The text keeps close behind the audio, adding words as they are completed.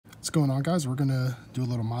What's going on, guys? We're gonna do a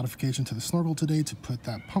little modification to the Snorkel today to put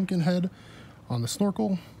that pumpkin head on the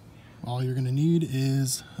Snorkel. All you're gonna need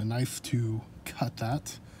is a knife to cut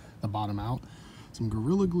the bottom out, some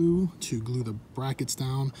Gorilla Glue to glue the brackets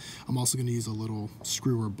down. I'm also gonna use a little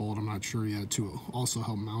screw or bolt, I'm not sure yet, to also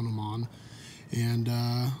help mount them on. And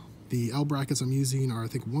the L brackets I'm using are, I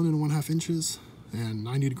think, 1 1/2 inches and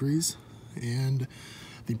 90 degrees. And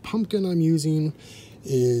the pumpkin I'm using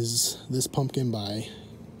is this pumpkin by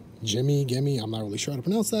Gimme, I'm not really sure how to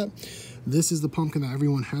pronounce that. This is the pumpkin that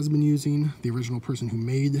everyone has been using. The original person who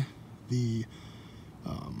made the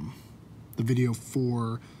video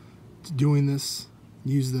for doing this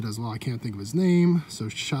used it as well. I can't think of his name, so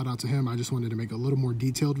shout out to him. I just wanted to make a little more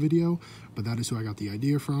detailed video, but that is who I got the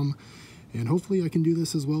idea from. And hopefully I can do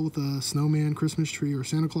this as well with a snowman, Christmas tree, or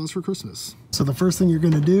Santa Claus for Christmas. So the first thing you're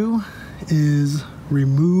gonna do is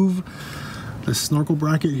remove the Snorkel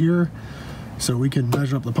bracket here, so we can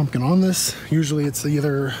measure up the pumpkin on this. Usually it's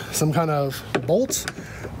either some kind of bolt,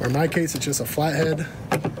 or in my case, it's just a flathead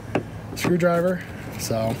screwdriver.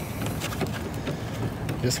 So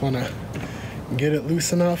just wanna get it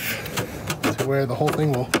loose enough to where the whole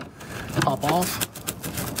thing will pop off.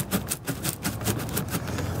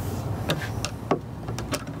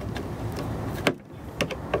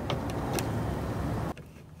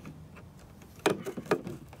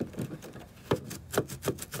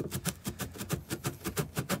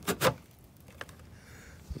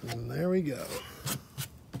 And there we go.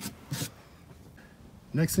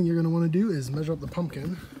 Next thing you're going to want to do is measure up the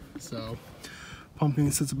pumpkin. So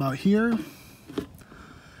pumpkin sits about here,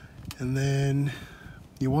 and then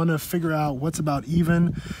you want to figure out what's about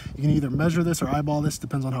even. You can either measure this or eyeball this,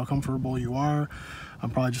 depends on how comfortable you are. I'm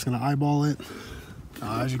probably just going to eyeball it.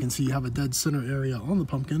 As you can see, you have a dead center area on the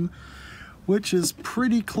pumpkin, which is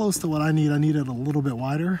pretty close to what I need. I need it a little bit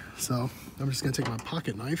wider, so I'm just going to take my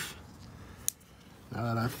pocket knife. Now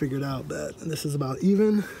that I've figured out that this is about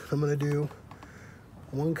even, I'm gonna do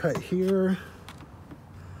one cut here,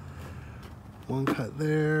 one cut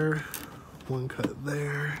there, one cut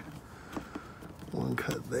there, one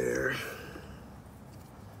cut there,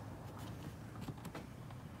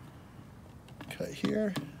 cut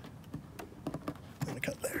here, and a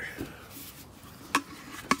cut there.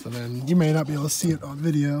 So then you may not be able to see it on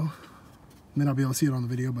video,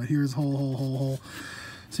 but here's hole.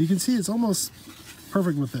 So you can see it's almost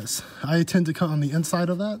perfect with this. I tend to cut on the inside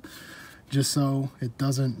of that just so it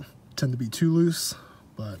doesn't tend to be too loose,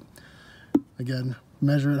 but again,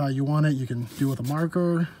 measure it how you want it. You can do it with a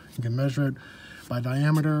marker, you can measure it by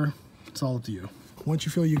diameter, it's all up to you. Once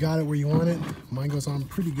you feel you got it where you want it, mine goes on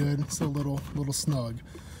pretty good. It's a little snug,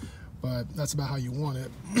 but that's about how you want it.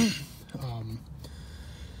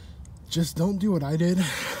 Just don't do what I did.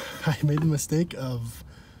 I made the mistake of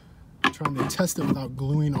trying to test it without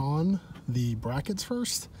gluing on the brackets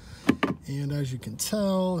first, and as you can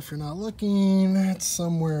tell, if you're not looking, it's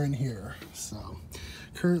somewhere in here. So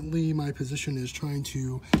currently my position is trying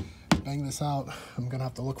to bang this out. I'm gonna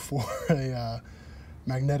have to look for a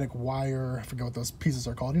magnetic wire, I forget what those pieces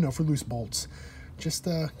are called, you know, for loose bolts. Just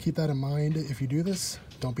keep that in mind. If you do this,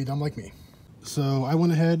 don't be dumb like me. So I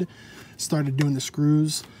went ahead, started doing the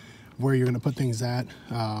screws where you're going to put things at.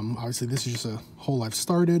 Obviously this is just a hole I've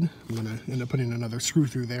started. I'm going to end up putting another screw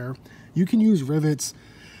through there. You can use rivets,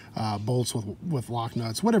 bolts with lock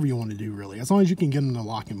nuts, whatever you want to do really, as long as you can get them to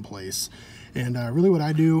lock in place. And really what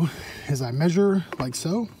I do is I measure like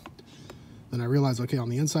so, then I realize, okay, on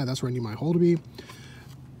the inside that's where I need my hole to be.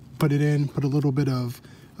 Put it in, put a little bit of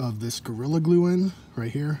this Gorilla Glue in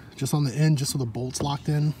right here, just on the end, just so the bolt's locked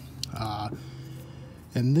in.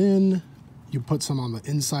 And then you put some on the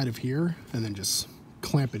inside of here and then just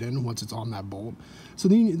clamp it in once it's on that bolt. So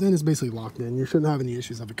then it's basically locked in. You shouldn't have any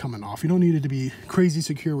issues of it coming off. You don't need it to be crazy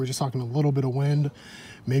secure. We're just talking a little bit of wind.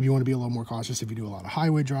 Maybe you want to be a little more cautious if you do a lot of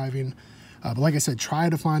highway driving. But like I said, try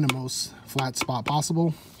to find the most flat spot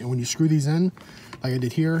possible. And when you screw these in, like I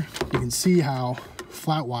did here, you can see how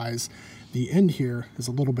flat-wise the end here is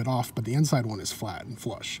a little bit off, but the inside one is flat and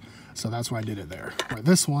flush. So that's why I did it there. Where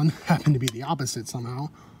this one happened to be the opposite somehow.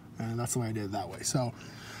 And that's the way I did it that way. So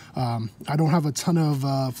I don't have a ton of,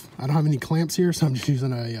 I don't have any clamps here, so I'm just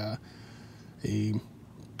using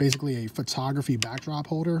basically a photography backdrop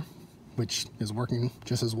holder, which is working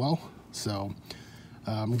just as well. So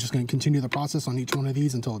I'm just going to continue the process on each one of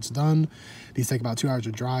these until it's done. These take about 2 hours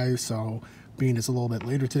to dry, so being it's a little bit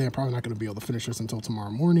later today, I'm probably not going to be able to finish this until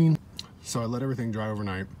tomorrow morning. So I let everything dry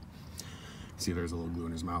overnight. See, there's a little glue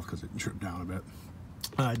in his mouth because it dripped down a bit.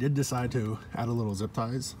 I did decide to add a little zip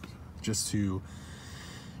ties just to,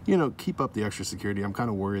 you know, keep up the extra security. I'm kind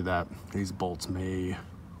of worried that these bolts may,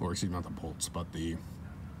 or excuse me, not the bolts, but the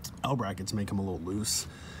L brackets make them a little loose.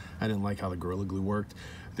 I didn't like how the Gorilla Glue worked.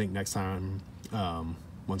 I think next time,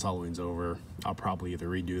 once Halloween's over, I'll probably either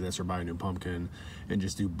redo this or buy a new pumpkin and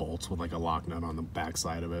just do bolts with like a lock nut on the back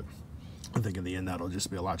side of it. I think in the end that'll just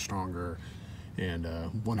be a lot stronger and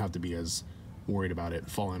won't have to be as worried about it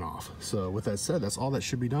falling off. So with that said, that's all that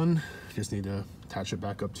should be done. Just need to attach it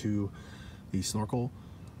back up to the Snorkel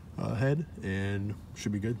head and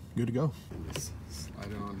should be good to go. Just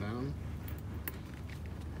slide it on down.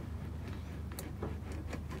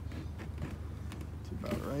 It's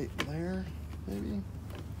about right there, maybe.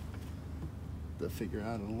 To figure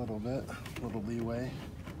out a little bit, a little leeway.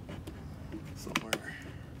 Somewhere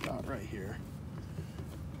about right here.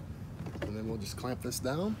 And then we'll just clamp this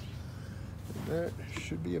down. And that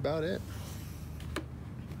should be about it.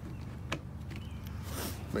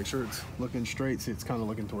 Make sure it's looking straight. See, it's kind of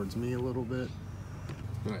looking towards me a little bit.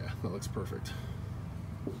 Oh yeah, that looks perfect.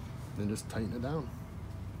 Then just tighten it down.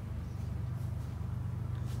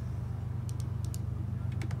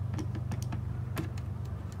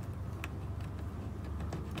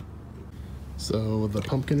 So the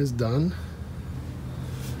pumpkin is done.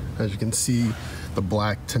 As you can see, the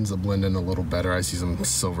black tends to blend in a little better. I see some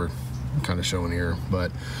silver kind of showing here,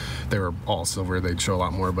 but they were all silver, they'd show a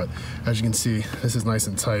lot more. But as you can see, this is nice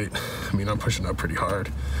and tight. I mean, I'm pushing up pretty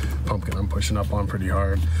hard. Pumpkin, I'm pushing up on pretty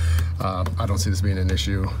hard. I don't see this being an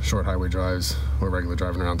issue. Short highway drives or regular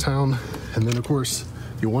driving around town. And then of course,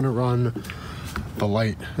 if you want to run the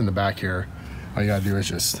light in the back here, all you gotta do is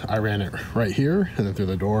just, I ran it right here and then through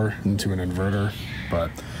the door into an inverter, but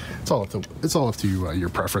it's all up to your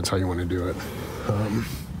preference, how you want to do it.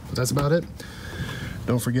 But that's about it.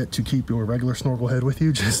 Don't forget to keep your regular snorkel head with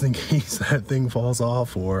you just in case that thing falls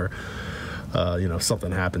off or you know,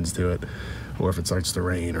 something happens to it, or if it starts to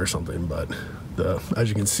rain or something. But as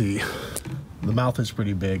you can see, the mouth is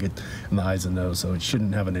pretty big and the eyes and nose, so it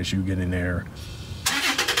shouldn't have an issue getting air.